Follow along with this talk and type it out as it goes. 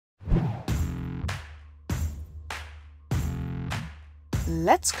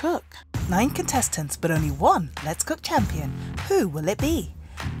Let's Cook. 9 contestants, but only one Let's Cook champion. Who will it be?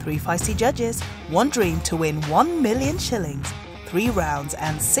 3 feisty judges, 1 dream to win 1 million shillings, 3 rounds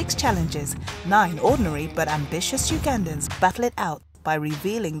and 6 challenges. 9 ordinary but ambitious Ugandans battle it out by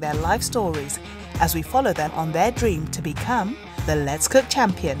revealing their life stories as we follow them on their dream to become the Let's Cook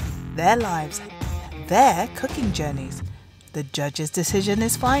champion, their lives, their cooking journeys. The judge's decision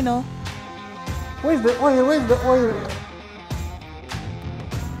is final. Where's the oil? Where's the oil?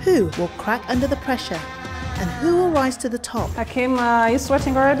 Who will crack under the pressure? And who will rise to the top? Hakim, are you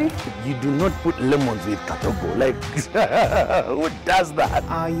sweating already? You do not put lemons with katogo. Like, who does that?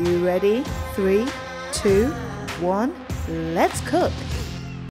 Are you ready? 3, 2, 1, let's cook!